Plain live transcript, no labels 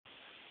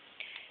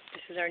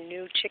This is our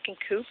new chicken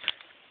coop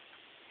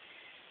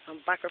on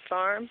Bucker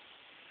Farm.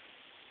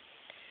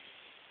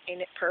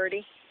 Ain't it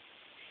purty?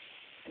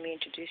 Let me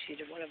introduce you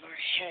to one of our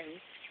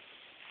hens.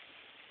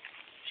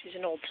 She's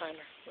an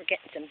old-timer. We're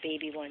getting some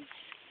baby ones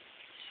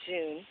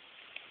soon,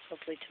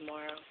 hopefully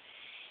tomorrow.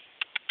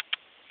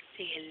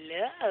 Say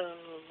hello,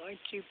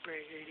 aren't you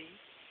pretty?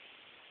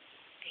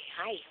 Say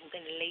hi, I'm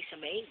going to lay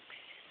some eggs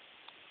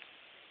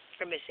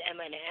for Miss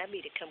Emma and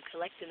Abby to come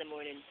collect in the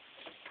morning.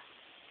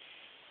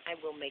 I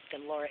will make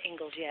them Laura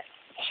Ingalls yet.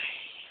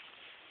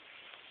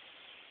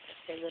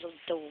 That's their little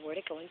door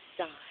to go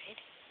inside.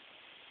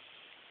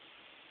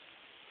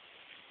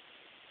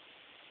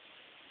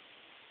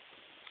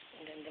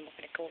 And then we're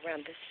going to go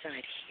around this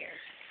side here.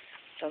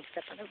 Don't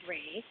step on a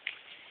rake.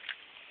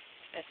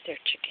 That's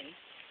their chicken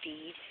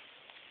feed.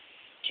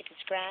 Chicken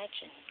scratch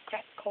and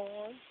cracked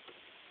corn.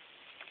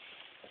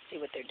 Let's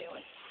see what they're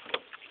doing.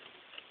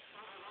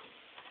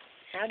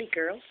 Howdy,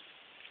 girls.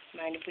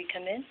 Mind if we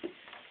come in?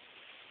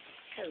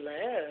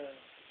 Hello.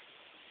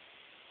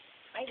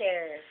 Hi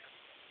there.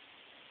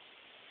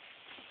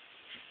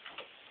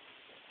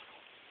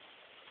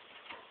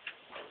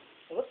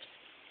 Whoops.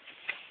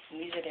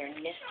 And these are their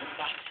nesting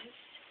boxes.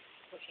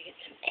 We can get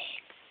some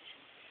eggs,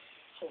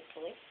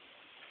 hopefully.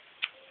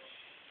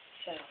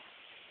 So,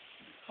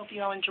 hope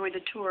you all enjoyed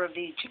the tour of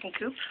the chicken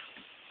coop.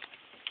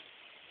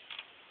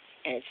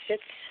 And it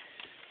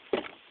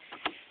sits.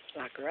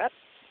 Lock her up.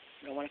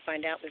 We don't want to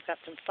find out we've got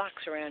some fox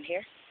around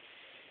here.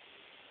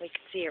 We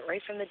can see it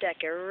right from the deck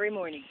every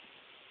morning.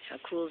 How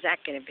cool is that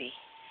going to be?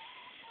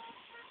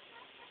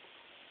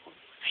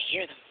 I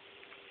hear them.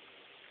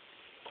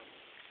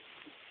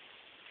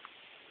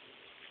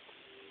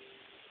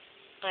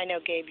 I know,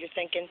 Gabe, you're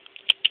thinking,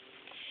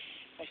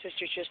 my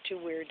sister's just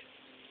too weird.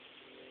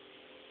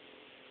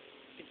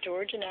 But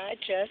George and I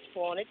just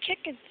wanted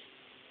chickens.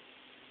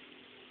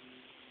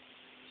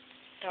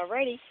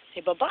 Alrighty,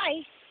 say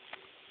bye-bye.